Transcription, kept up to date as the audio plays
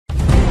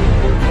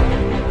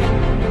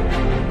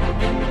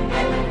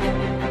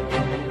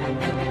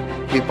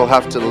people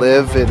have to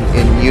live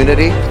in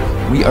unity.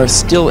 We are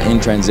still in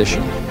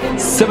transition.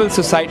 Civil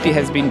society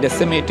has been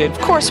decimated. Of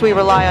course, we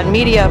rely on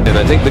media. And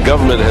I think the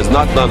government has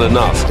not done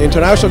enough. The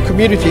international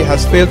community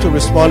has failed to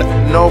respond.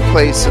 No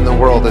place in the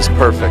world is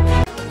perfect.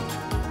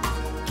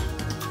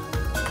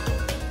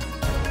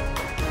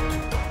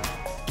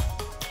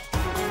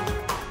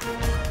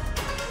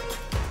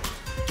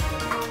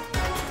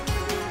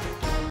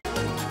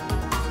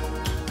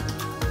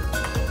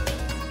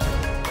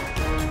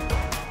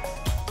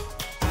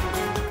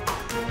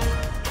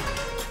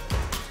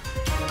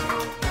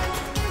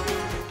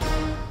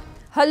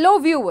 Hello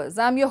viewers,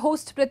 I'm your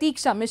host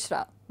Pratiksha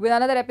Mishra with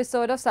another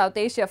episode of South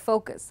Asia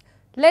Focus.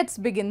 Let's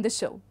begin the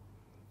show.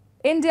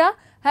 India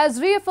has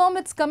reaffirmed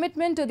its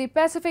commitment to the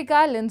Pacific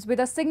Islands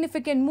with a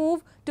significant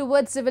move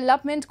towards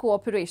development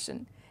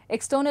cooperation.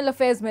 External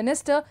Affairs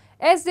Minister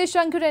S.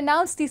 Jaishankar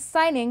announced the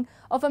signing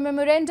of a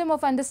Memorandum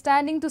of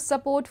Understanding to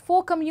support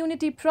 4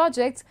 community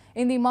projects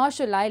in the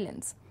Marshall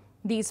Islands.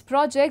 These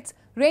projects,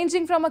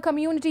 ranging from a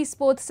community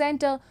sports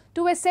center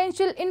to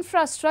essential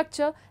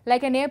infrastructure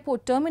like an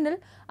airport terminal,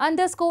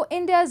 underscore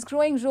India's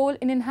growing role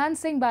in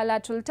enhancing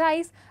bilateral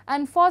ties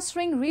and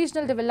fostering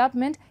regional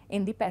development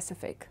in the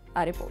Pacific.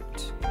 A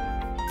report.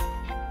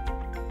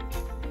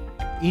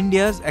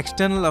 India's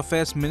External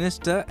Affairs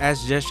Minister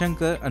S.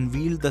 Jaishankar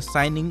unveiled the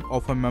signing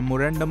of a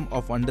Memorandum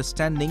of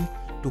Understanding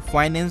to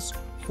finance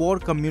 4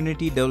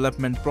 community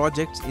development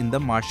projects in the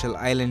Marshall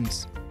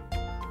Islands.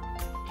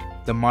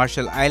 The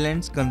Marshall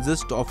Islands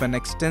consist of an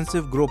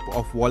extensive group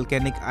of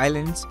volcanic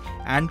islands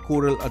and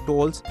coral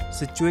atolls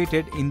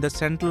situated in the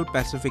Central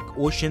Pacific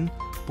Ocean,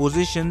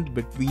 positioned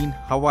between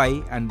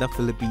Hawaii and the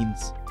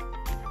Philippines.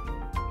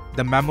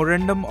 The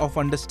Memorandum of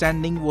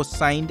Understanding was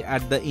signed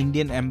at the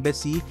Indian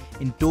Embassy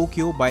in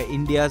Tokyo by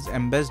India's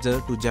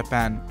ambassador to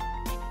Japan.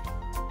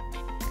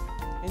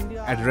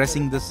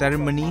 Addressing the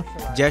ceremony,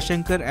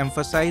 Jaishankar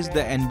emphasized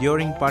the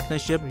enduring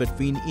partnership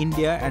between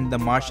India and the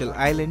Marshall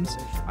Islands,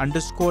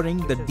 underscoring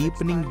the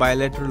deepening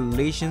bilateral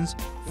relations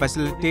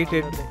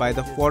facilitated by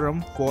the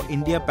Forum for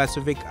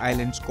Indo-Pacific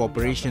Islands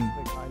Cooperation.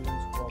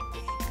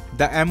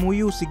 The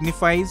MOU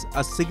signifies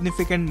a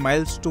significant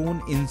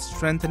milestone in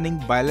strengthening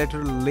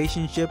bilateral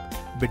relationship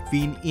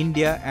between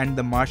India and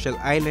the Marshall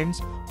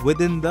Islands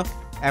within the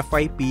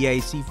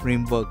FIPIC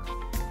framework.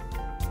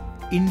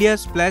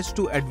 India's pledge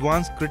to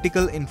advance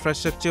critical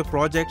infrastructure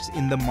projects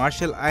in the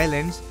Marshall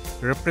Islands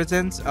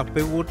represents a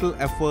pivotal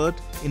effort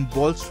in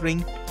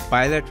bolstering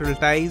bilateral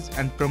ties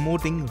and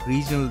promoting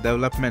regional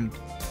development.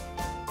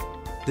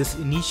 This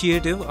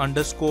initiative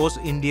underscores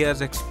India's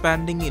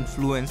expanding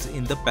influence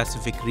in the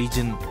Pacific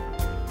region.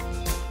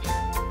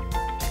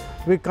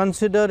 We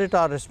consider it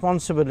our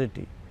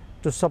responsibility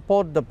to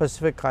support the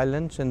Pacific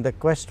Islands in the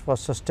quest for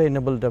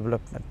sustainable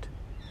development.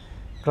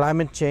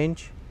 Climate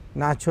change,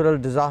 natural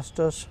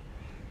disasters,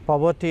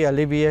 poverty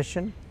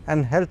alleviation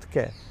and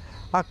healthcare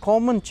are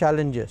common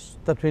challenges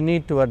that we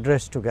need to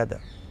address together.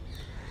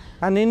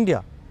 And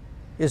India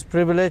is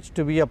privileged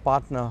to be a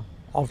partner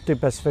of the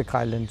Pacific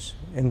Islands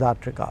in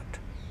that regard.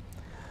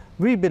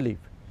 We believe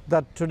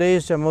that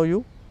today's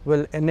MOU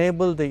will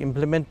enable the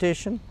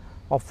implementation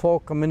of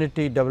 4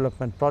 community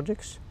development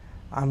projects.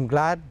 I am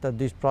glad that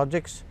these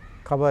projects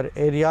cover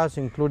areas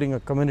including a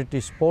community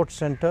sports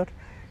center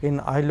in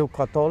Ailuk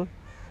Atoll,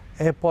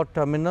 airport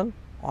terminal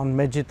on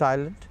Mejit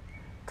Island,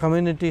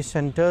 community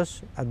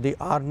centers at the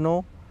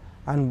Arno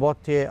and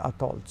Botier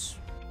atolls.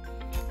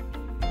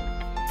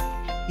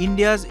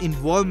 India's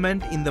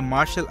involvement in the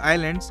Marshall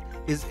Islands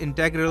is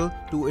integral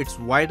to its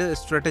wider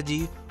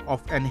strategy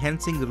of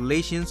enhancing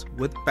relations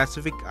with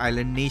Pacific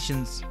Island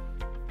nations.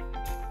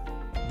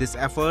 This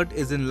effort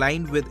is in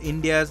line with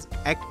India's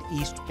Act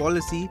East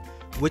policy,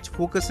 which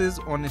focuses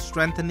on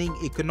strengthening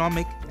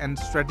economic and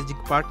strategic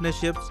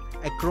partnerships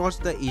across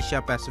the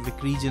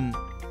Asia-Pacific region.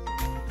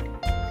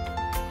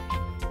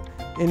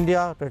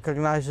 India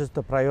recognizes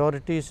the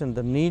priorities and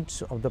the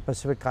needs of the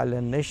Pacific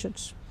Island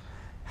nations: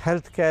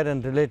 healthcare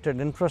and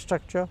related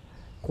infrastructure,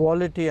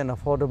 quality and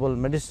affordable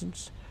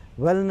medicines,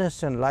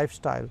 wellness and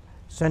lifestyle,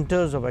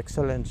 centers of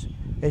excellence,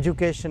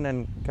 education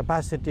and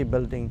capacity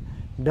building,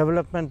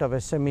 development of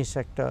SME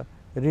sector,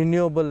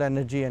 renewable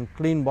energy and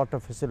clean water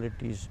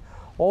facilities.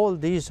 All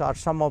these are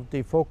some of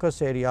the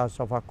focus areas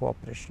of our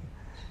cooperation.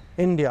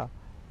 India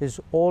is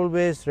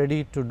always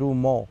ready to do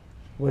more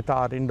with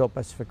our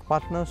Indo-Pacific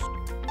partners.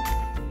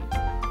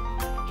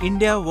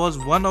 India was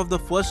one of the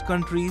first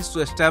countries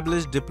to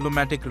establish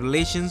diplomatic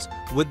relations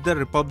with the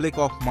Republic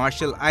of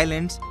Marshall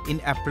Islands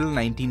in April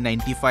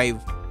 1995.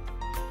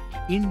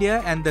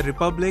 India and the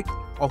Republic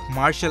of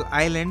Marshall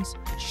Islands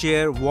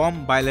share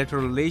warm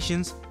bilateral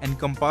relations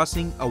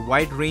encompassing a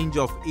wide range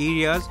of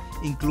areas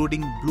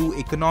including blue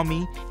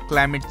economy,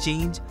 climate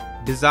change,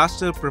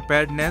 disaster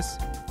preparedness,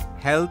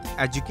 health,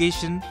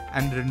 education,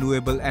 and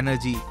renewable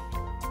energy.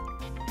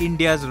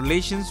 India's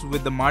relations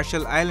with the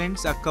Marshall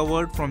Islands are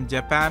covered from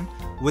Japan,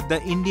 with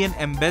the Indian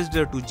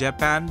ambassador to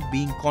Japan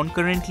being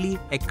concurrently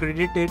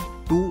accredited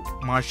to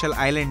Marshall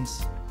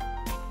Islands.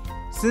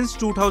 Since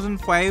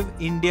 2005,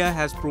 India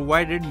has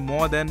provided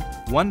more than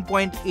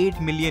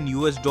 $1.8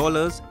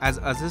 million as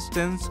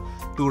assistance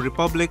to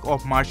Republic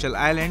of Marshall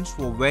Islands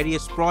for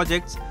various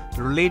projects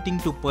relating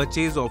to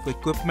purchase of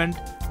equipment,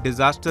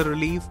 disaster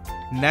relief,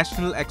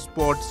 national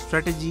export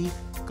strategy,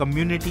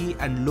 community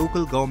and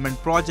local government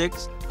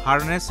projects,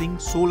 harnessing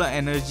solar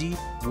energy,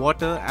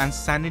 water and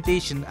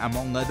sanitation,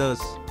 among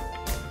others.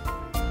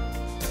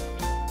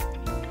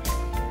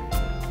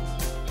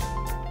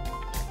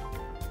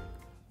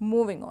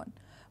 Moving on.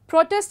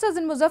 Protesters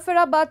in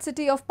Muzaffarabad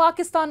city of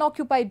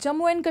Pakistan-occupied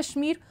Jammu and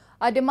Kashmir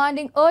are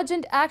demanding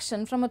urgent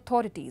action from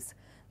authorities.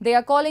 They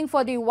are calling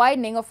for the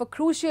widening of a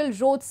crucial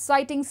road,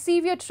 citing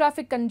severe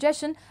traffic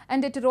congestion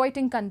and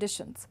deteriorating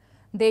conditions.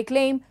 They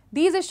claim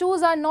these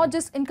issues are not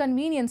just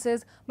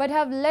inconveniences but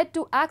have led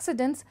to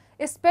accidents,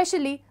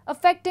 especially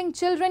affecting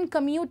children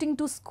commuting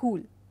to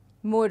school.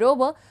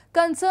 Moreover,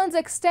 concerns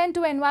extend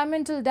to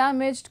environmental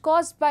damage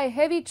caused by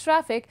heavy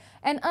traffic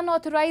and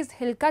unauthorized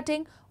hill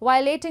cutting,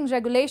 violating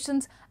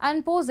regulations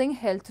and posing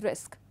health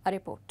risk. A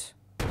report.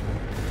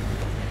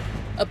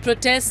 A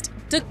protest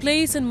took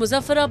place in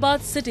Muzaffarabad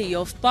city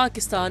of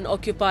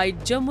Pakistan-occupied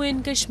Jammu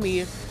and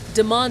Kashmir,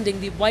 demanding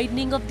the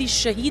widening of the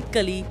Shaheed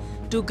Gully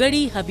to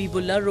Gadi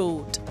Habibullah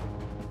Road.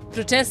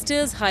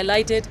 Protesters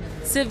highlighted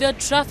severe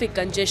traffic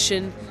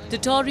congestion,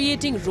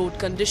 deteriorating road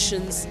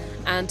conditions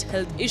and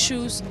health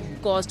issues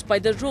caused by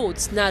the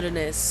road's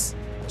narrowness.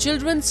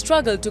 Children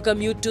struggle to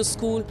commute to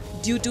school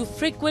due to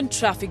frequent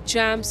traffic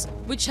jams,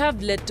 which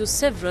have led to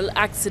several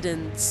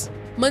accidents.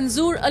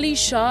 Manzoor Ali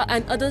Shah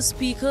and other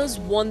speakers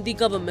warned the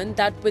government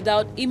that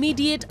without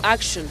immediate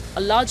action,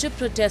 a larger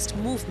protest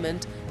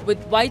movement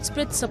with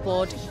widespread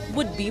support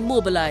would be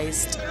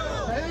mobilized.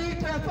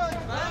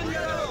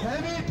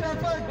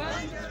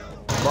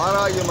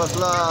 बारह ये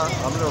मसला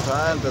हमने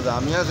उठाया,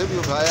 इंतज़ामिया से भी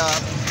उठाया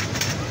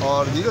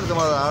और दीगर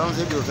ज़िम्मेदारों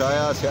से भी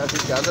उठाया, सियासी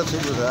क़यादत से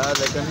भी उठाया,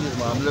 लेकिन इस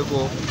मामले को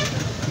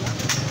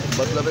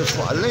मतलब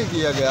इसको हल नहीं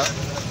किया गया।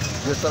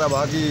 जिस तरह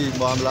बाकी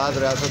मामलात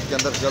रियासत के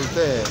अंदर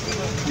चलते हैं,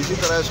 इसी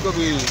तरह इसको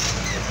भी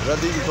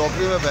रद्दी की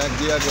टोकरी में फेंक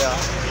दिया गया।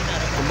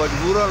 तो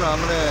मजबूरन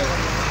हमने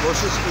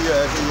कोशिश की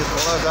है कि ये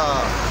थोड़ा सा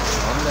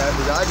हमने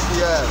एहतजाज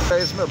किया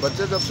है। इसमें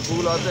बच्चे जब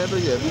स्कूल आते हैं तो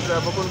ये भी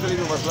ट्रैफिक उनके लिए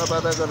भी मसला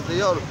पैदा करती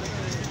है और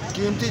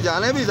कीमती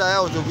जानें भी ज़ाया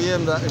हो चुकी हैं।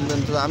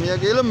 इंतज़ामिया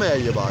के इल्म में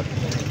है ये बात,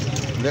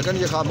 लेकिन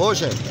ये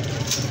खामोश हैं।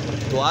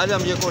 तो आज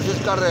हम ये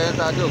कोशिश कर रहे हैं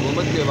ताकि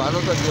हुकूमत के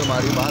वालों तक ये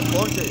हमारी बात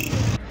पहुँचे।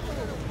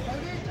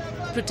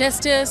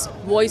 Protesters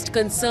voiced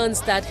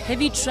concerns that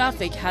heavy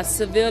traffic has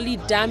severely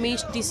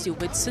damaged the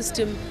sewage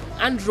system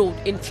and road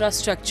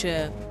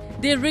infrastructure.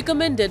 They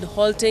recommended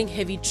halting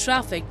heavy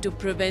traffic to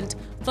prevent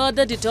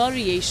further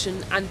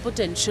deterioration and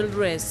potential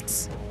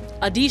risks.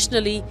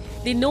 Additionally,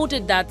 they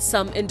noted that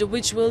some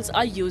individuals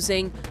are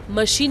using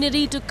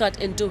machinery to cut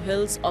into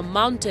hills or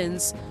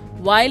mountains,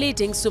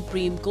 violating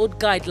Supreme Court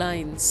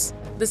guidelines.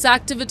 This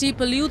activity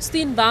pollutes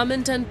the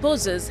environment and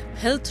poses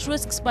health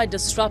risks by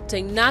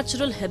disrupting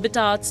natural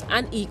habitats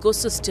and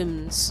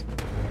ecosystems.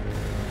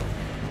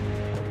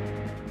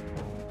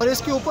 और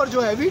इसके ऊपर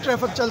जो heavy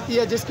traffic चलती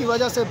है, जिसकी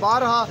वजह से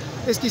बारहा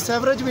इसकी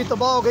सेवरेज भी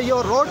तबाह हो गई है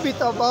और रोड भी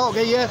तबाह हो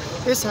गई है।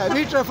 इस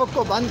हैवी ट्रैफिक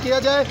को बंद किया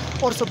जाए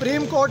और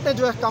सुप्रीम कोर्ट ने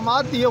जो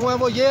अहकामात दिए हुए हैं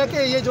वो ये है कि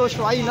ये जो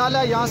शवाई नाला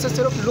है यहाँ से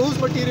सिर्फ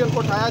लूज़ मटीरियल को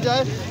उठाया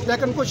जाए,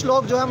 लेकिन कुछ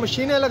लोग जो है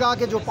मशीनें लगा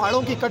के जो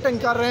पहाड़ों की कटिंग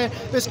कर रहे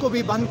हैं इसको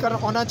भी बंद कर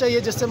होना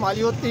चाहिए, जिससे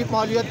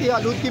मालियाती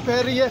आलूदगी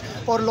फैल रही है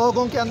और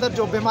लोगों के अंदर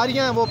जो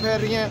बीमारियाँ हैं वो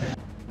फैल रही हैं।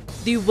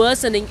 The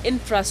worsening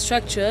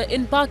infrastructure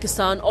in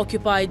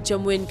Pakistan-occupied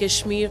Jammu and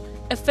Kashmir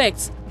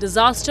affects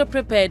disaster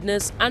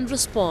preparedness and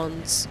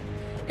response.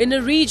 In a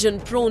region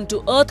prone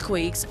to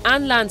earthquakes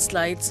and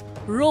landslides,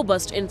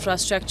 robust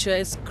infrastructure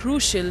is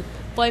crucial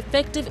for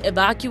effective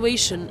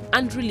evacuation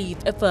and relief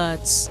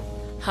efforts.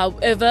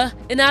 However,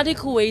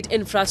 inadequate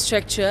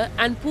infrastructure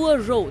and poor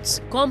roads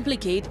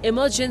complicate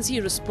emergency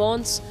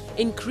response,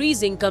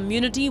 increasing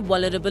community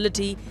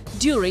vulnerability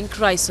during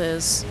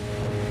crisis.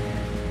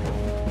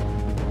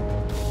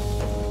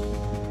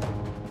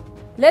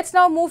 Let's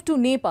now move to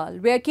Nepal,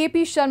 where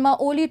KP Sharma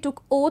Oli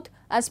took oath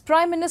as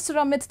Prime Minister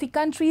amidst the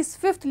country's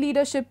fifth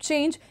leadership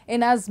change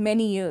in as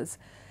many years.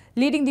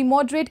 Leading the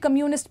moderate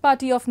Communist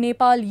Party of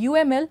Nepal,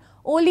 UML,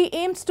 Oli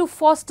aims to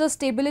foster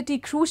stability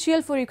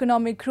crucial for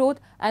economic growth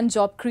and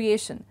job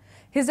creation.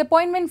 His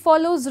appointment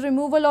follows the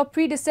removal of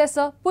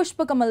predecessor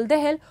Pushpa Kamal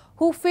Dahal,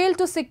 who failed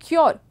to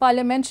secure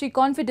parliamentary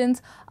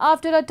confidence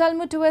after a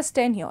tumultuous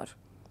tenure.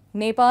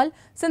 Nepal,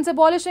 since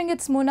abolishing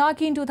its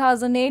monarchy in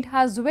 2008,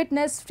 has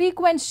witnessed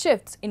frequent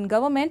shifts in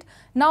government,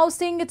 now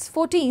seeing its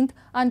 14th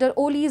under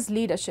Oli's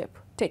leadership.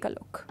 Take a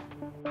look.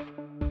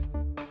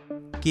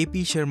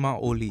 KP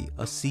Sharma Oli,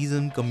 a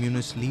seasoned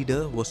communist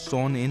leader, was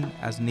sworn in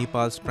as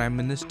Nepal's Prime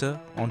Minister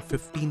on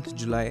 15th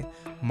July,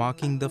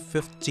 marking the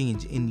fifth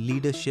change in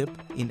leadership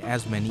in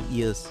as many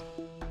years.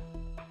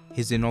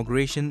 His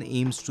inauguration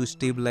aims to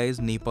stabilize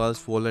Nepal's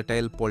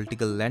volatile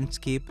political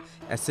landscape,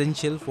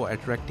 essential for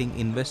attracting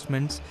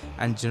investments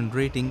and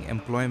generating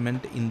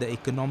employment in the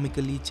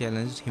economically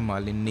challenged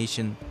Himalayan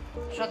nation.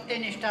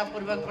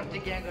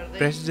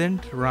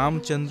 President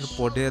Ramchandra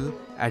Podel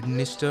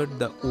administered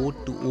the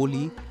oath to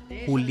Oli,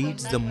 who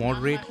leads the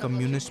moderate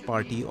Communist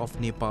Party of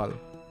Nepal.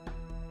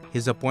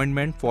 His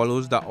appointment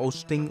follows the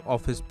ousting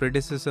of his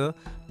predecessor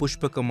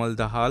Pushpakamal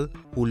Dahal,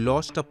 who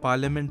lost a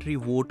parliamentary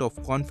vote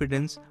of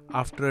confidence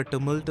after a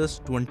tumultuous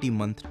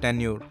 20-month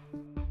tenure.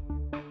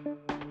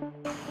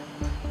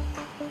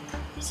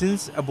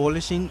 Since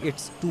abolishing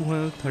its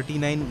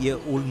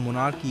 239-year-old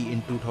monarchy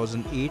in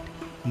 2008,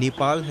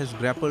 Nepal has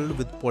grappled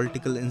with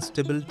political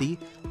instability,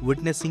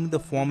 witnessing the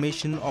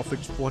formation of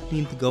its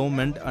 14th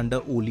government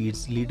under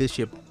Oli's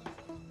leadership.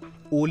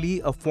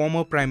 Oli, a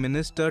former prime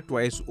minister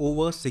twice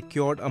over,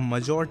 secured a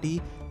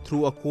majority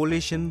through a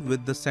coalition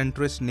with the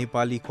centrist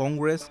Nepali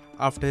Congress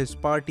after his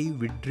party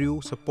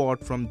withdrew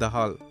support from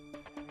Dahal.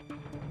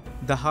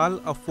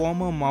 Dahal, a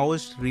former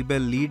Maoist rebel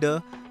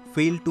leader,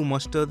 failed to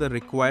muster the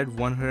required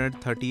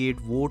 138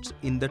 votes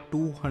in the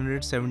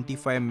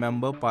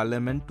 275-member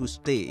parliament to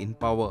stay in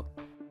power.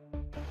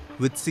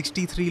 With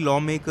 63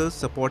 lawmakers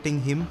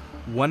supporting him,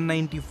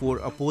 194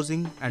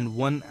 opposing and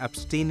 1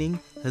 abstaining,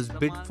 his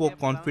bid for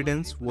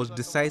confidence was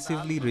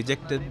decisively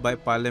rejected by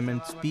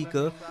Parliament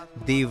Speaker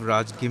Dev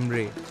Raj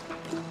Gimre.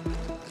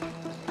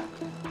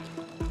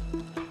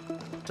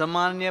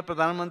 सम्माननीय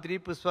प्रधानमन्त्री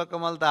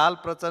पुष्पकमल दाहाल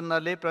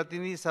प्रचण्डले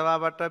प्रतिनिधि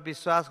सभाबाट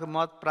विश्वासको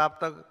मत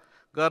प्राप्त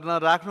गर्न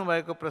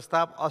राख्नुभएको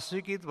प्रस्ताव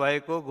अस्वीकृत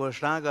भएको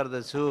घोषणा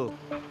गर्दछु।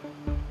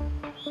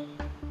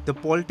 The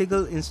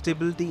political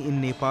instability in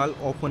Nepal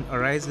often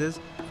arises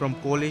from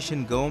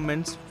coalition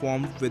governments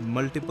formed with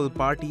multiple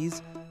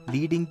parties,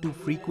 leading to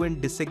frequent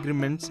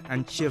disagreements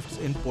and shifts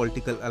in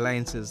political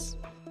alliances.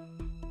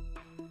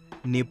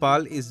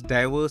 Nepal is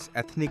diverse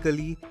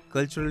ethnically,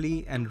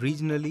 culturally, and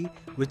regionally,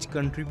 which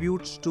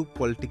contributes to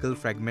political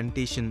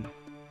fragmentation.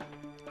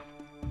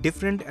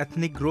 Different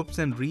ethnic groups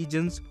and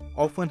regions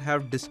often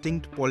have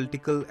distinct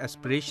political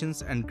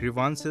aspirations and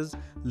grievances,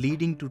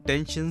 leading to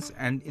tensions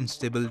and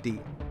instability.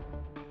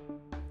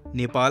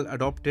 Nepal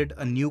adopted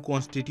a new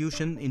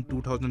constitution in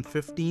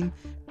 2015,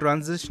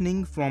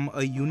 transitioning from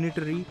a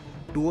unitary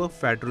to a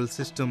federal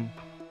system.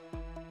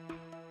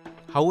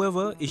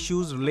 However,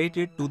 issues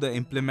related to the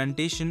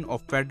implementation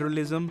of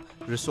federalism,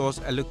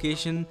 resource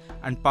allocation,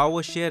 and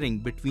power sharing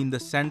between the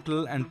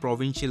central and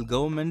provincial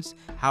governments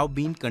have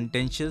been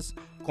contentious,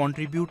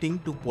 contributing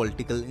to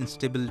political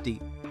instability.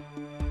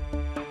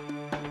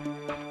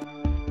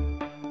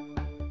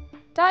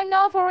 Time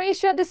now for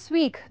Asia This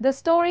Week, the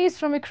stories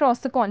from across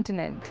the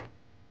continent.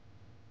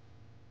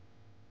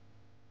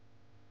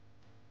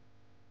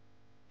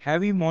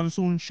 Heavy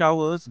monsoon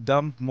showers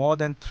dumped more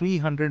than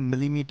 300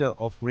 mm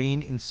of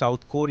rain in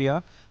South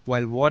Korea,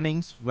 while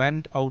warnings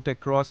went out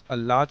across a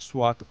large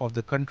swath of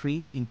the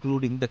country,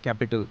 including the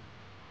capital.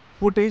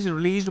 Footage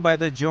released by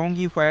the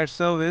Gyeonggi Fire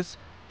Service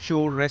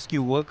showed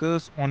rescue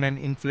workers on an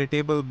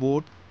inflatable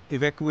boat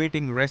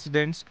evacuating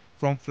residents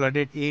from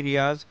flooded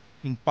areas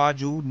in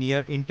Paju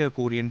near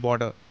inter-Korean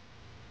border.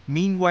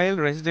 Meanwhile,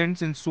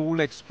 residents in Seoul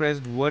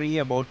expressed worry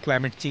about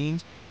climate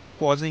change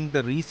causing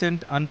the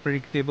recent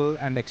unpredictable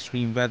and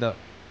extreme weather.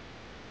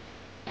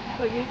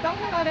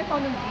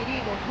 일상생활에서는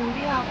미리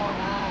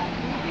준비하거나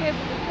일기에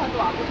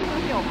부족해도 아무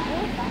소용이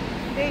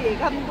없고 내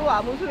예감도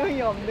아무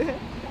소용이 없는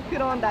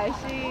그런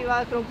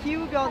날씨와 그런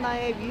기후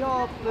변화의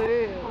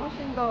위협을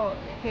훨씬 더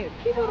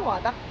피부로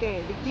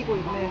와닿게 느끼고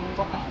있는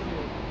것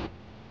같습니다.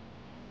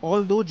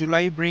 Although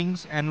July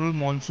brings annual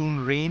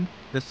monsoon rain,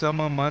 the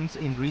summer months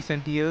in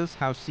recent years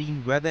have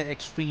seen weather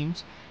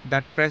extremes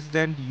that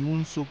President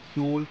Yoon Suk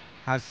Yeol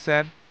has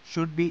said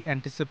should be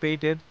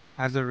anticipated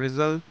as a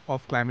result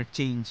of climate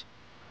change.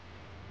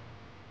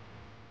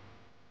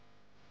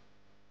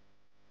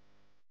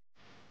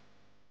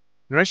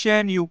 Russia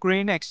and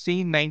Ukraine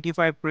exchanged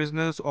 95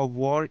 prisoners of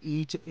war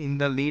each in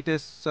the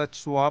latest such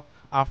swap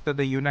after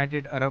the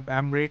United Arab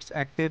Emirates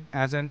acted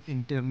as an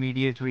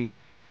intermediary.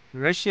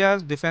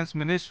 Russia's defense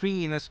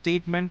ministry, in a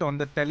statement on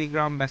the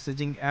Telegram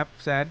messaging app,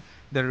 said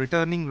the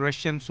returning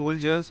Russian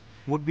soldiers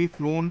would be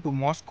flown to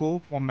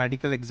Moscow for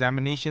medical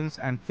examinations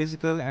and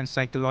physical and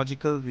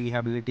psychological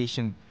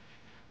rehabilitation.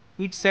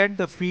 It said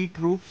the freed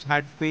troops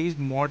had faced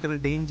mortal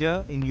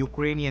danger in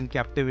Ukrainian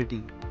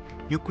captivity.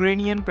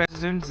 Ukrainian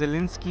President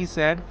Zelensky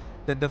said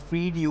that the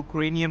freed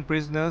Ukrainian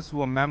prisoners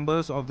were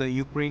members of the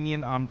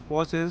Ukrainian Armed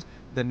Forces,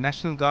 the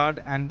National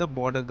Guard, and the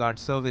Border Guard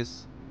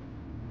Service.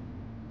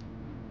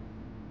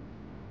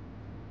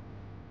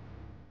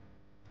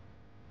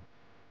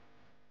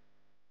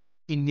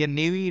 Indian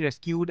Navy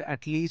rescued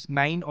at least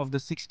 9 of the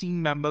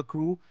 16-member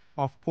crew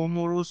of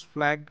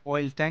Comoros-flagged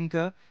oil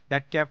tanker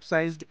that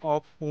capsized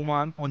off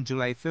Oman on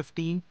July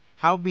 15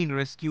 have been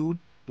rescued,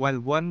 while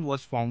one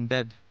was found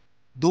dead.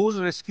 Those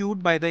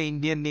rescued by the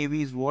Indian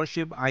Navy's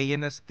warship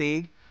INS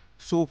Teg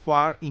so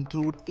far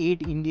include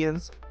 8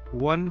 Indians,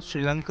 1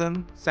 Sri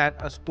Lankan, said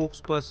a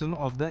spokesperson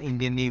of the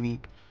Indian Navy,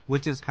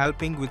 which is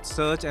helping with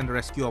search and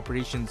rescue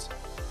operations.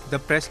 The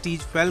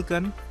Prestige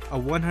Falcon, a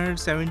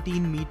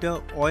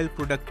 117-meter oil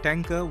product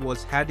tanker,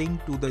 was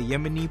heading to the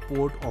Yemeni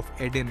port of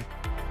Aden.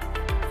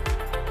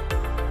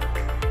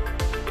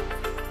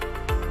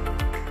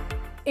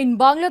 In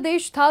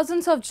Bangladesh,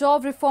 thousands of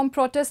job reform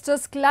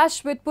protesters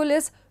clashed with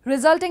police,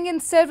 resulting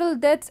in several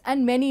deaths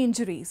and many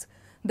injuries.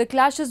 The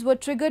clashes were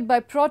triggered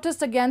by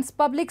protests against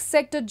public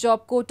sector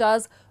job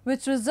quotas,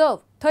 which reserve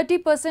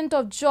 30%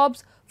 of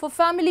jobs for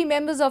family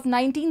members of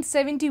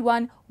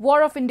 1971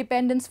 War of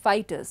Independence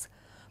fighters.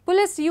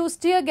 Police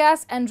used tear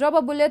gas and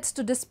rubber bullets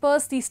to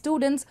disperse the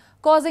students,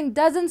 causing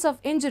dozens of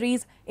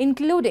injuries,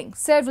 including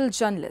several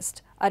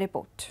journalists. A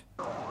report.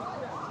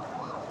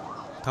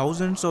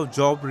 Thousands of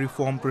job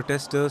reform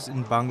protesters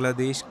in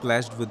Bangladesh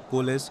clashed with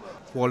police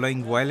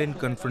following violent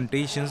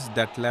confrontations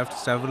that left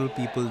several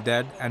people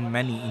dead and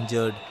many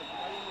injured.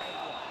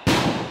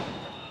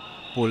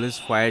 Police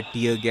fired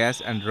tear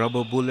gas and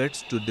rubber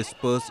bullets to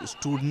disperse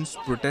students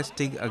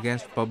protesting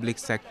against public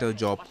sector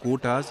job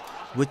quotas,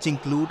 which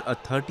include a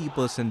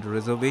 30%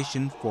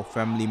 reservation for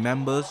family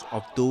members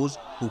of those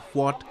who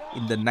fought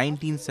in the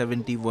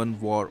 1971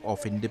 War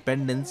of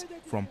Independence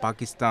from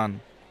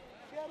Pakistan.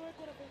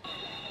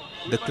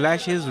 The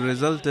clashes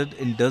resulted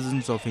in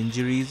dozens of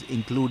injuries,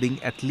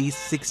 including at least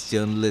 6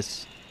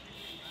 journalists.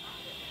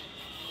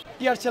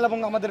 The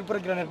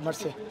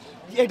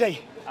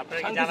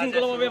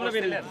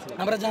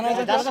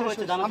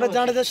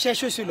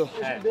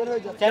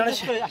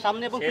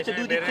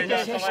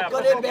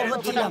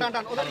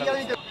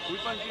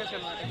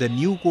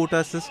new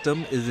quota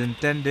system is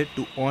intended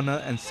to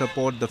honor and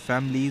support the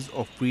families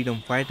of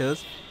freedom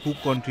fighters who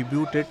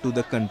contributed to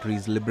the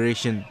country's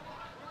liberation.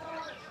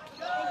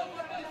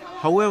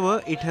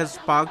 However, it has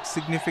sparked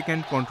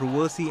significant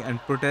controversy and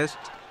protest,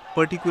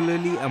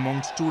 particularly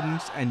among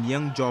students and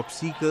young job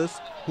seekers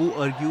who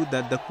argue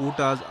that the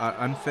quotas are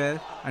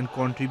unfair and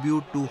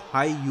contribute to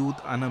high youth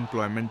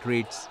unemployment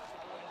rates.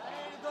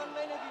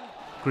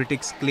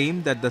 Critics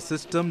claim that the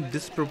system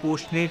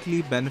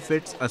disproportionately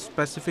benefits a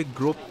specific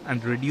group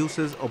and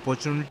reduces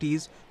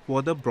opportunities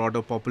for the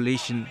broader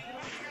population.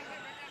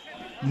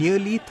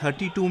 Nearly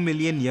 32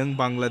 million young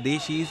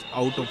Bangladeshis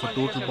out of a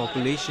total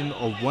population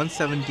of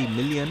 170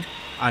 million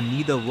are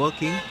neither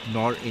working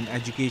nor in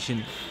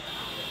education.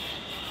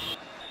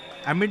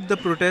 Amid the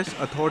protests,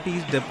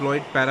 authorities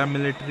deployed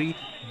paramilitary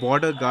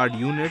border guard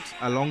units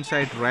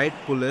alongside riot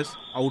police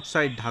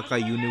outside Dhaka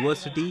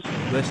University,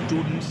 where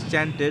students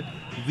chanted,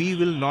 "We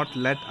will not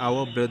let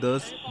our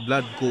brothers'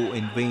 blood go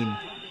in vain."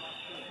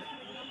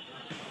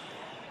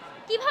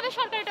 কিভাবে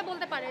সরকার এটা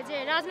বলতে পারে যে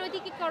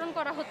রাজনৈতিকীকরণ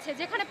করা হচ্ছে,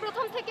 যেখানে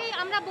প্রথম থেকেই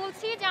আমরা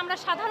বলছি যে আমরা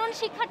সাধারণ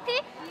শিক্ষার্থী,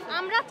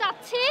 আমরা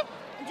চাচ্ছি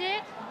যে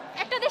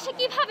একটা দেশে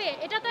কিভাবে,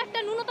 এটা তো একটা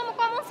ন্যূনতম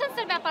কমন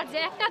সেন্সের ব্যাপার যে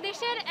একটা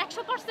দেশের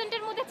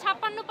 100%-এর মধ্যে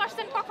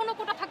 56% কখনো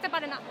কোটা থাকতে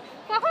পারে না,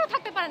 কখনো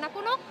থাকতে পারে না।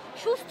 কোনো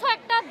সুস্থ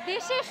একটা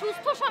দেশে,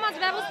 সুস্থ সমাজ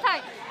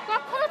ব্যবস্থায়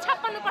কখনো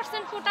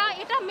 56% কোটা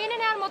এটা মেনে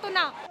নেওয়ার মতো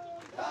না।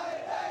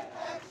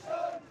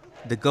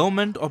 The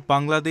government of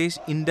Bangladesh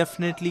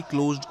indefinitely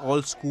closed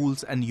all schools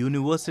and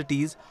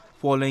universities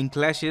following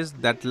clashes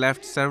that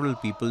left several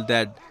people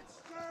dead.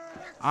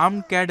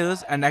 Armed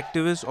cadres and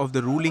activists of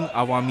the ruling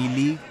Awami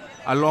League,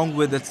 along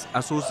with its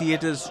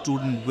associated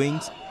student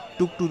wings,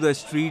 took to the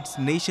streets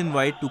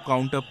nationwide to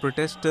counter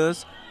protesters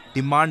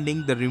demanding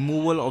the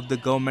removal of the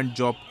government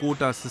job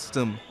quota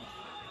system.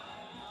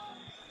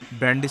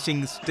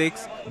 Brandishing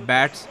sticks,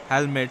 bats,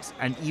 helmets,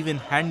 and even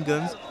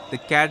handguns,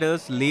 the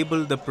cadres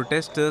labeled the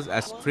protesters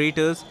as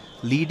traitors,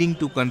 leading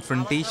to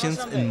confrontations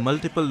in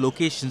multiple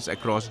locations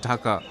across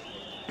Dhaka.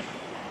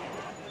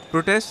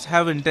 Protests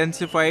have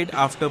intensified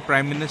after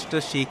Prime Minister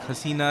Sheikh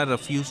Hasina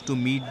refused to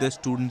meet the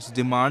students'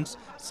 demands,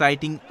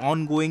 citing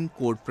ongoing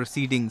court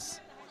proceedings.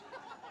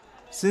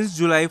 Since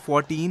July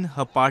 14,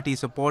 her party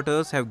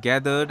supporters have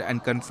gathered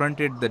and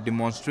confronted the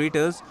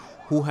demonstrators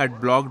who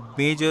had blocked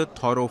major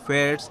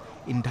thoroughfares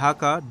in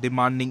Dhaka,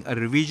 demanding a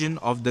revision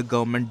of the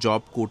government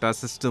job quota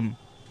system.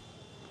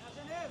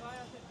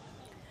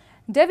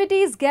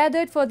 Devotees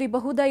gathered for the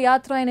Bahuda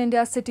Yatra in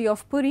India's city of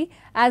Puri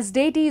as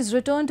deities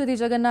returned to the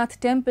Jagannath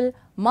temple,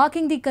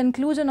 marking the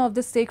conclusion of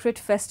this sacred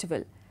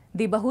festival.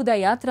 The Bahuda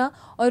Yatra,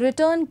 or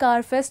Return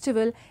Car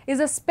Festival, is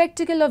a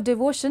spectacle of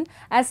devotion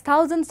as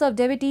thousands of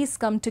devotees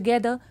come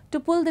together to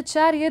pull the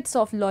chariots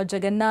of Lord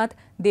Jagannath,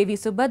 Devi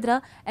Subhadra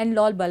and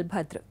Lord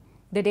Balbhadra.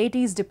 The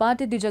deities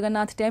departed the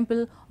Jagannath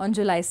temple on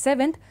July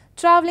 7th,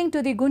 travelling to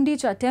the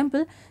Gundicha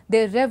temple,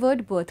 their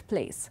revered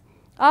birthplace.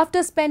 After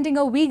spending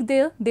a week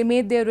there, they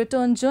made their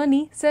return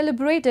journey,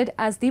 celebrated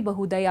as the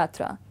Bahuda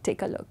Yatra.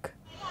 Take a look.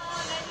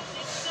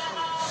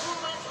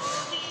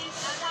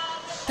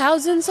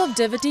 Thousands of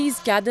devotees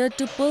gathered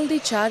to pull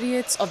the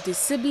chariots of the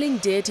sibling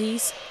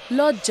deities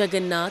Lord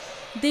Jagannath,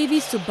 Devi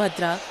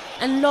Subhadra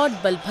and Lord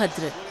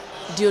Balbhadra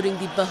during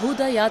the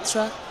Bahuda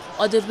Yatra,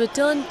 or the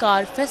Return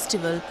Car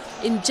Festival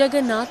in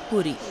Jagannath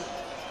Puri.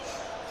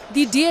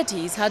 The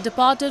deities had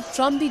departed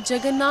from the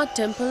Jagannath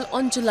temple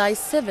on July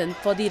 7th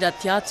for the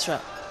Rath Yatra,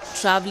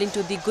 travelling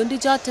to the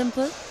Gundicha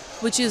temple,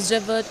 which is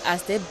revered as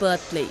their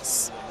birthplace.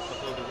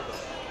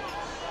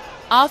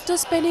 After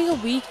spending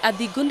a week at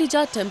the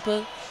Gundicha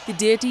temple, the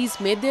deities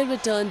made their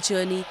return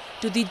journey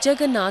to the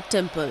Jagannath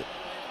temple.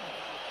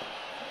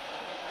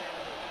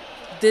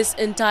 This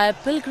entire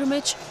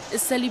pilgrimage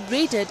is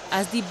celebrated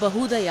as the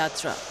Bahuda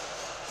Yatra.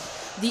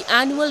 The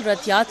annual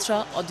Rath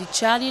Yatra or the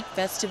Chariot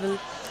Festival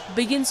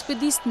begins with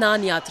the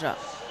Snan Yatra,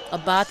 a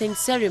bathing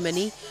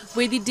ceremony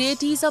where the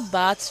deities are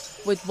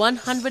bathed with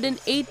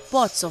 108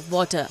 pots of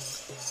water.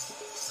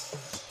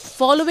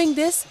 Following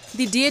this,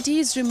 the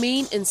deities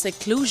remain in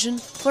seclusion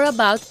for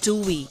about 2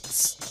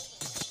 weeks.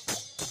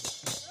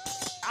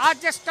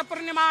 आज ज्येष्ठ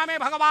पूर्णिमा में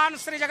भगवान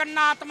श्री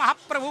जगन्नाथ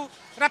महाप्रभु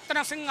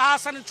रत्न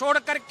सिंहासन छोड़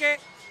करके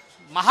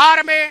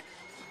महार में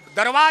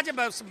दरवाजे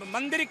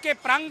मंदिर के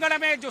प्रांगण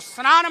में जो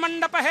स्नान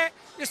मंडप है,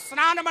 इस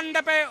स्नान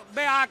मंडप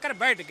में आकर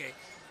बैठ गए।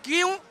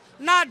 क्यों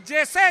ना,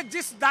 जैसे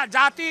जिस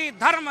जाति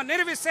धर्म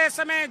निर्विशेष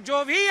में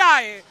जो भी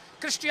आए,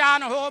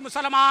 क्रिश्चियन हो,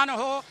 मुसलमान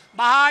हो,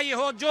 बहाई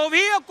हो, जो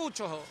भी हो,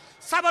 कुछ हो,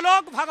 सब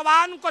लोग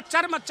भगवान को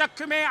चर्म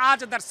चक्षु में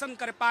आज दर्शन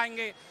कर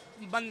पाएंगे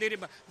मंदिर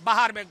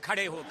बाहर में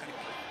खड़े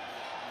होकर।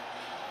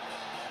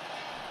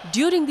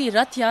 During the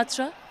Rath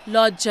Yatra,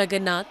 Lord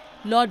Jagannath,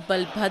 Lord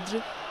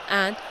Balbhadra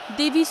and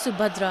Devi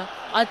Subhadra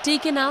are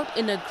taken out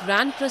in a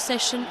grand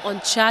procession on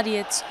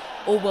chariots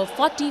over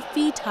 40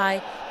 feet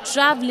high,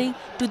 travelling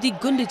to the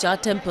Gundicha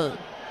temple.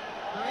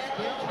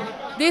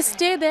 They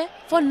stay there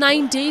for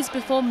 9 days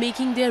before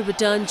making their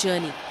return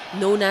journey,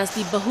 known as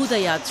the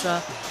Bahuda Yatra,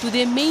 to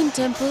their main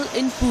temple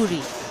in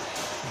Puri.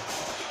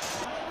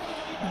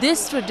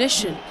 This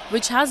tradition,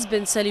 which has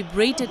been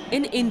celebrated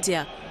in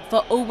India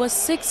for over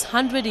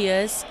 600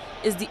 years,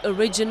 is the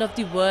origin of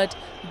the word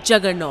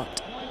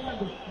Juggernaut.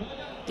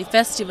 The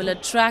festival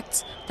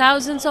attracts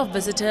thousands of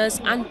visitors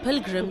and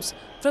pilgrims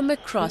from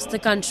across the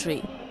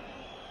country.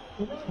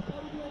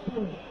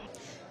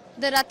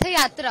 The Rath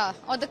Yatra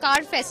or the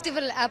car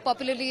festival,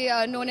 popularly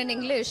known in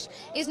English,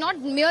 is not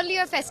merely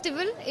a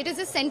festival, it is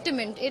a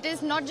sentiment. It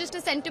is not just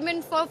a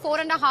sentiment for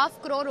 4.5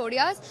 crore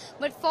Odias,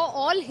 but for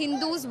all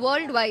Hindus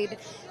worldwide.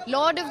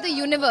 Lord of the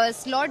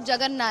universe, Lord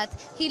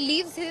Jagannath, he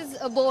leaves his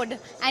abode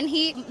and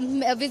he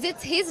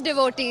visits his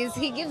devotees.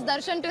 He gives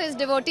darshan to his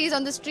devotees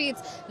on the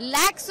streets.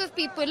 Lakhs of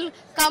people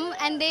come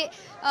and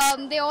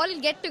they all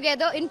get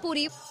together in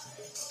Puri.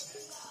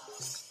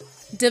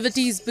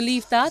 Devotees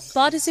believe that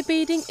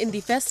participating in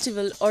the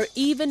festival or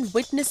even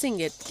witnessing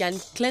it can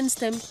cleanse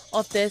them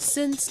of their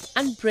sins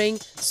and bring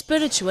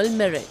spiritual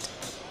merit.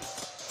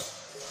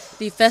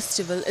 The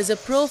festival is a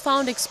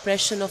profound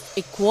expression of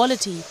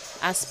equality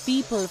as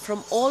people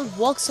from all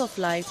walks of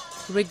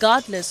life,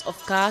 regardless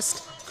of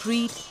caste,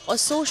 creed or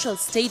social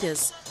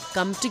status,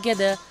 come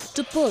together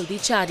to pull the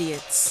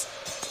chariots.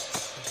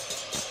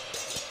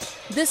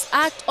 This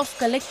act of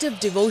collective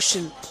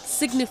devotion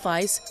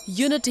signifies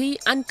unity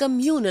and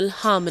communal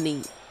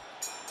harmony.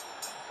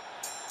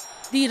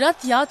 The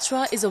Rath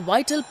Yatra is a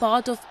vital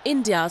part of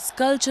India's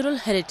cultural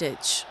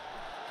heritage.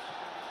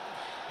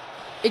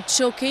 It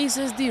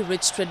showcases the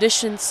rich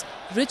traditions,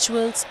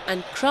 rituals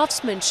and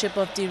craftsmanship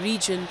of the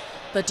region,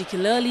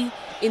 particularly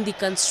in the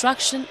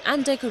construction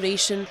and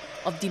decoration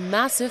of the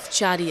massive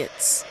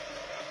chariots.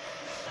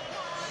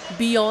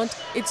 Beyond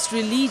its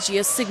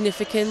religious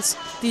significance,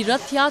 the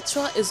Rath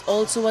Yatra is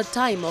also a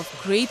time of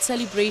great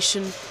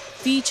celebration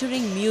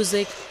featuring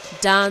music,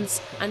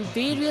 dance and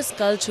various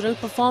cultural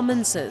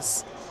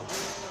performances.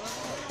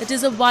 It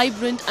is a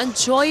vibrant and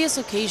joyous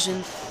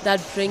occasion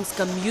that brings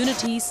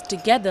communities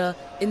together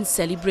in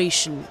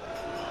celebration.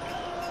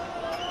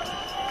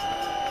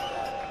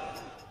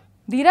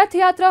 The Rath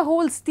Yatra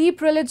holds deep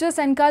religious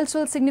and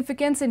cultural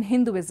significance in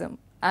Hinduism.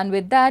 And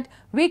with that,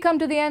 we come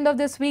to the end of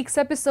this week's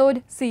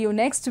episode. See you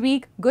next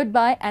week.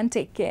 Goodbye and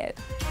take care.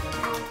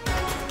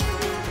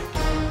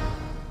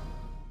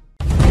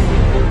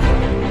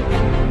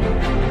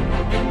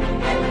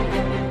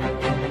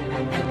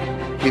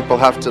 People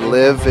have to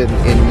live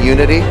in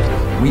unity.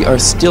 We are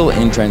still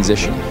in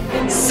transition.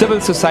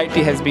 Civil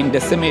society has been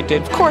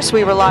decimated. Of course,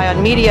 we rely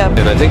on media.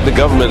 And I think the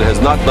government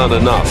has not done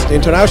enough. The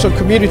international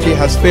community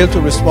has failed to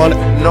respond.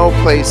 No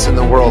place in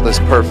the world is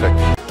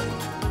perfect.